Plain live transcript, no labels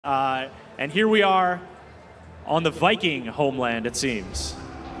And here we are on the Viking homeland, it seems.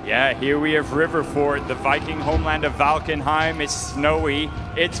 Yeah, here we have Riverfort, the Viking homeland of Valkenheim. It's snowy,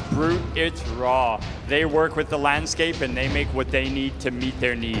 it's brute, it's raw. They work with the landscape and they make what they need to meet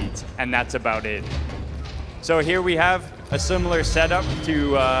their needs, and that's about it. So here we have a similar setup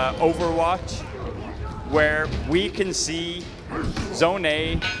to Overwatch, where we can see Zone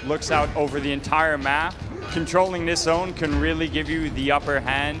A looks out over the entire map. Controlling this zone can really give you the upper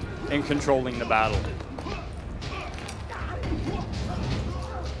hand in controlling the battle.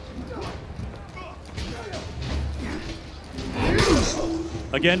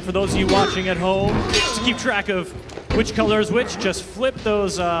 Again, for those of you watching at home, to keep track of which color is which, just flip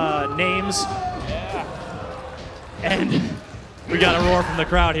those names. And we got a roar from the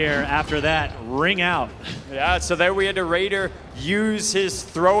crowd here after that. Ring out. Yeah, so there we had a Raider use his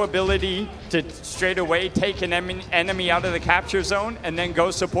throw ability to straight away take an enemy out of the capture zone and then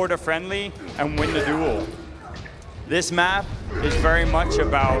go support a friendly and win the duel. This map is very much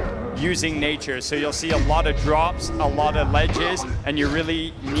about using nature, so you'll see a lot of drops, a lot of ledges, and you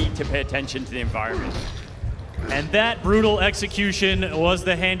really need to pay attention to the environment. And that brutal execution was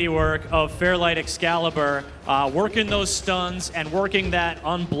the handiwork of Fairlight Excalibur, working those stuns and working that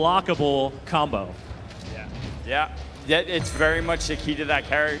unblockable combo. Yeah, it's very much the key to that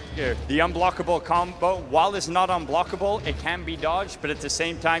character. The unblockable combo, while it's not unblockable, it can be dodged, but at the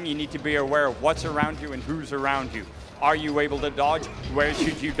same time, you need to be aware of what's around you and who's around you. Are you able to dodge? Where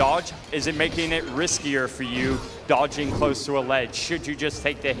should you dodge? Is it making it riskier for you dodging close to a ledge? Should you just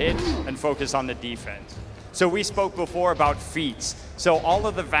take the hit and focus on the defense? So we spoke before about feats. So all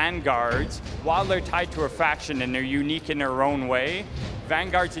of the Vanguards, while they're tied to a faction and they're unique in their own way,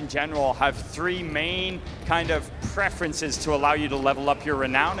 Vanguards in general have three main kind of preferences to allow you to level up your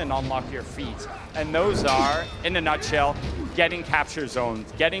renown and unlock your feats. And those are, in a nutshell, getting capture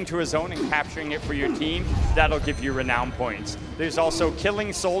zones, getting to a zone and capturing it for your team. That'll give you renown points. There's also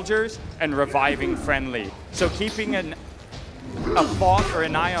killing soldiers and reviving friendly. So keeping a thought or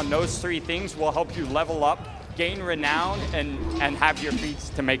an eye on those three things will help you level up, gain renown, and have your feats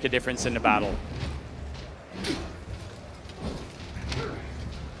to make a difference in the battle.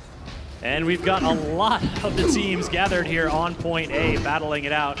 And we've got a lot of the teams gathered here on point A, battling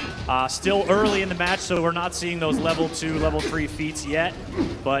it out. Still early in the match, so we're not seeing those level 2, level 3 feats yet,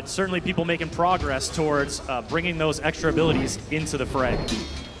 but certainly people making progress towards bringing those extra abilities into the fray.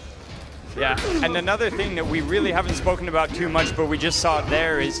 Yeah, and another thing that we really haven't spoken about too much, but we just saw it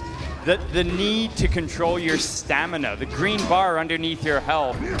there, is the need to control your stamina. The green bar underneath your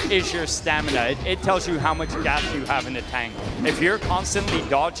health is your stamina. It tells you how much gas you have in the tank. If you're constantly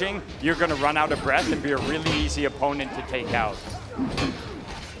dodging, you're going to run out of breath and be a really easy opponent to take out.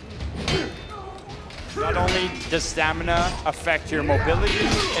 Not only does stamina affect your mobility,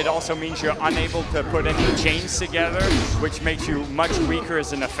 it also means you're unable to put any chains together, which makes you much weaker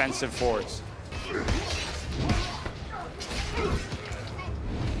as an offensive force.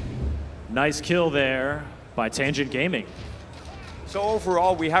 Nice kill there by Tangent Gaming. So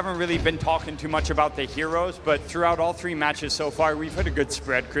overall, we haven't really been talking too much about the heroes, but throughout all three matches so far, we've had a good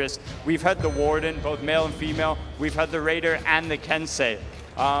spread, Chris. We've had the Warden, both male and female. We've had the Raider and the Kensei.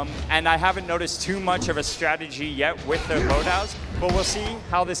 And I haven't noticed too much of a strategy yet with their loadouts, but we'll see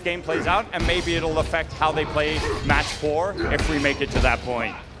how this game plays out, and maybe it'll affect how they play match 4 if we make it to that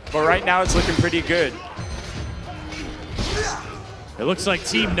point. But right now, it's looking pretty good. It looks like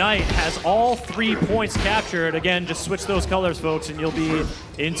Team Knight has all 3 points captured. Again, just switch those colors, folks, and you'll be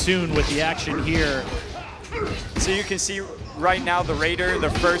in tune with the action here. So you can see right now the Raider, the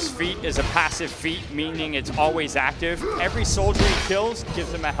first feat is a passive feat, meaning it's always active. Every soldier he kills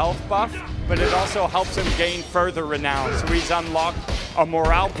gives him a health buff, but it also helps him gain further renown. So he's unlocked a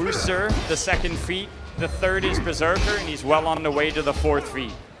morale booster, the second feat. The third is Berserker, and he's well on the way to the 4th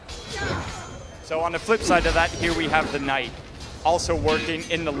feat. So on the flip side of that, here we have the Knight, also working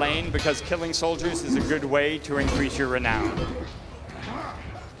in the lane, because killing soldiers is a good way to increase your renown.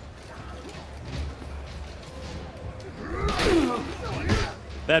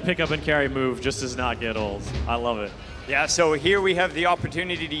 That pick up and carry move just does not get old. I love it. Yeah, so here we have the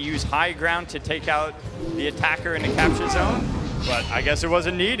opportunity to use high ground to take out the attacker in the capture zone, but I guess it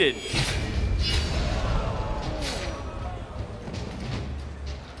wasn't needed.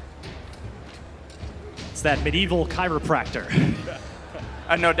 It's that medieval chiropractor.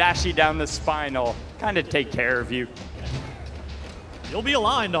 A Nodashi down the spine will kind of take care of you. You'll be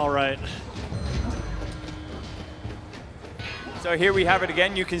aligned all right. So here we have it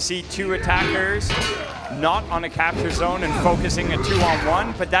again. You can see two attackers not on a capture zone and focusing a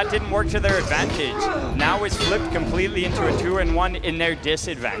 2-on-1, but that didn't work to their advantage. Now it's flipped completely into a 2-on-1 in their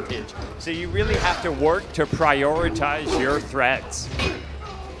disadvantage. So you really have to work to prioritize your threats.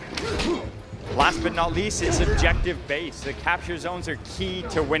 Last but not least, it's objective based. The capture zones are key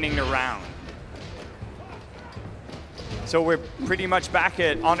to winning the round. So we're pretty much back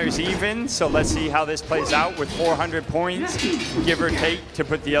at honors even, so let's see how this plays out with 400 points, give or take, to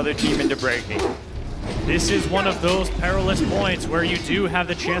put the other team into breaking. This is one of those perilous points where you do have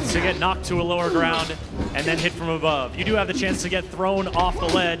the chance to get knocked to a lower ground and then hit from above. You do have the chance to get thrown off the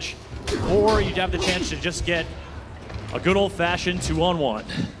ledge, or you have the chance to just get a good old-fashioned 2-on-1.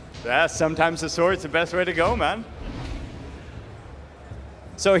 Yeah, sometimes the sword's the best way to go, man.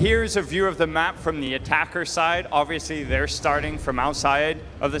 So here's a view of the map from the attacker side. Obviously, they're starting from outside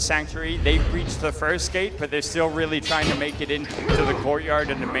of the sanctuary. They've reached the first gate, but they're still really trying to make it into the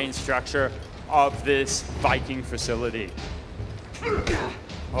courtyard and the main structure of this Viking facility.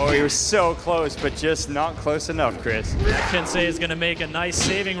 Oh, he was so close, but just not close enough, Chris. Kensei is going to make a nice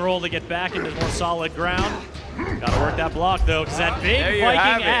saving roll to get back into more solid ground. Got to work that block, though, because that big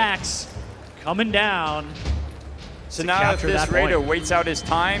Viking axe coming down. So now if this Raider waits out his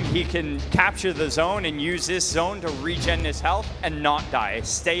time, he can capture the zone and use this zone to regen his health and not die.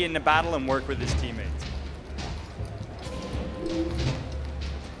 Stay in the battle and work with his teammates.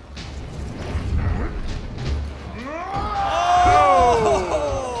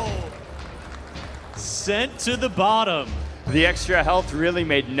 Oh! Sent to the bottom. The extra health really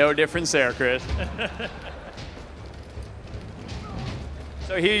made no difference there, Chris.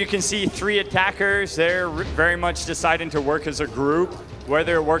 So here you can see three attackers. They're very much deciding to work as a group.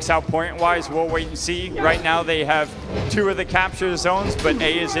 Whether it works out point-wise, we'll wait and see. Right now they have two of the capture zones, but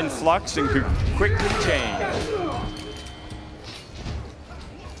A is in flux and could quickly change.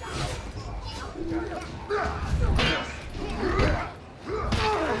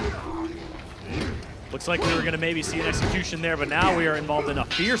 Looks like we were going to maybe see an execution there, but now we are involved in a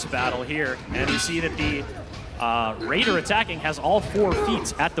fierce battle here, and we see that the Raider attacking has all 4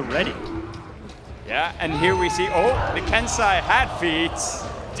 feats at the ready. Yeah, and here we see, oh, the Kensei had feats.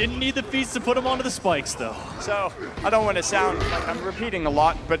 Didn't need the feats to put him onto the spikes, though. So, I don't want to sound like I'm repeating a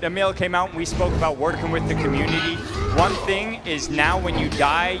lot, but Emil came out and we spoke about working with the community. One thing is now when you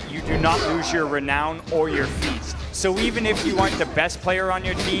die, you do not lose your renown or your feats. So even if you aren't the best player on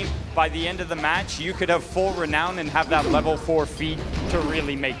your team, by the end of the match, you could have full renown and have that level 4 feat to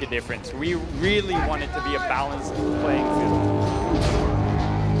really make a difference. We really want it to be a balanced playing field.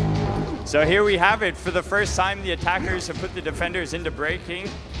 So here we have it. For the first time, the attackers have put the defenders into breaking.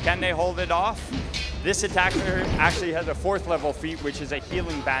 Can they hold it off? This attacker actually has a 4th level feat, which is a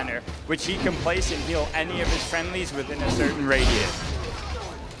healing banner, which he can place and heal any of his friendlies within a certain radius.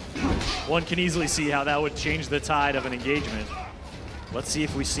 One can easily see how that would change the tide of an engagement. Let's see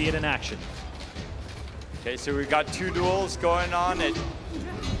if we see it in action. Okay, so we've got 2 duels going on at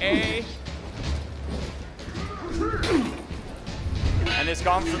A. And it's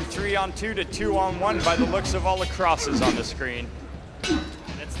gone from 3-on-2 to 2-on-1 by the looks of all the crosses on the screen.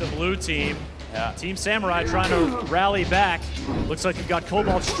 And it's the blue team. Yeah. Team Samurai trying to rally back. Looks like we've got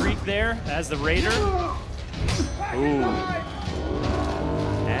Cobalt Streak there as the Raider. Ooh.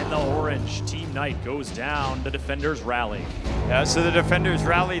 And the orange Team Knight goes down. The defenders rally. Yeah, so the defenders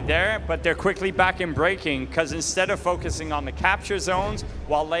rallied there, but they're quickly back in breaking because instead of focusing on the capture zones,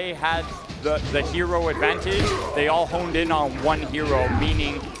 while they had the hero advantage, they all honed in on one hero,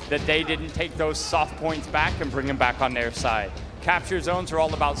 meaning that they didn't take those soft points back and bring them back on their side. Capture zones are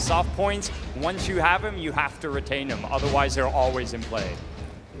all about soft points. Once you have them, you have to retain them. Otherwise, they're always in play.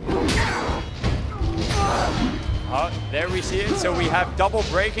 There we see it. So we have double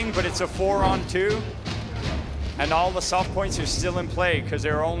breaking, but it's a 4-on-2. And all the soft points are still in play because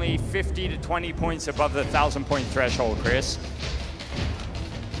they're only 50 to 20 points above the 1,000-point threshold, Chris.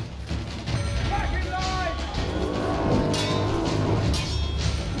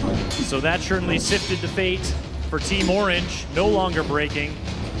 So that certainly sifted the fate for Team Orange, no longer breaking,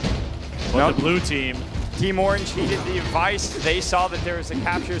 but the blue team. Team Orange heeded the advice. They saw that there was a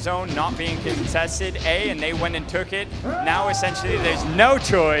capture zone not being contested, and they went and took it. Now, essentially, there's no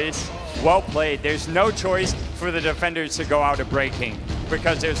choice. Well played. There's no choice for the defenders to go out of breaking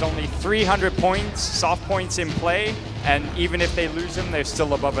because there's only 300 points, soft points in play, and even if they lose them, they're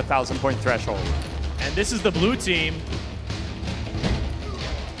still above a 1,000-point threshold. And this is the blue team.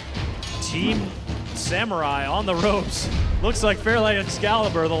 Team Samurai on the ropes. Looks like Fairlight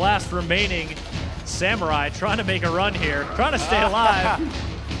Excalibur, the last remaining Samurai, trying to make a run here, trying to stay alive.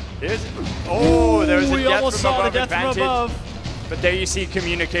 Oh, there was a we death almost from saw the above death advantage. from above. But there you see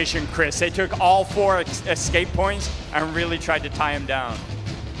communication, Chris. They took all 4 escape points and really tried to tie him down.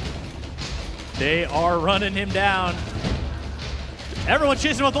 They are running him down. Everyone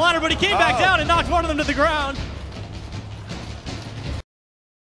chasing him up the ladder, but he came back down and knocked one of them to the ground.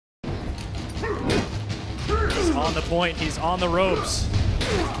 He's on the point. He's on the ropes.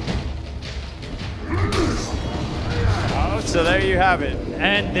 Oh, so there you have it.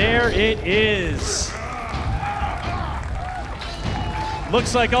 And there it is.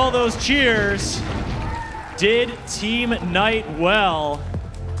 Looks like all those cheers did Team Knight well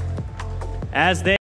as they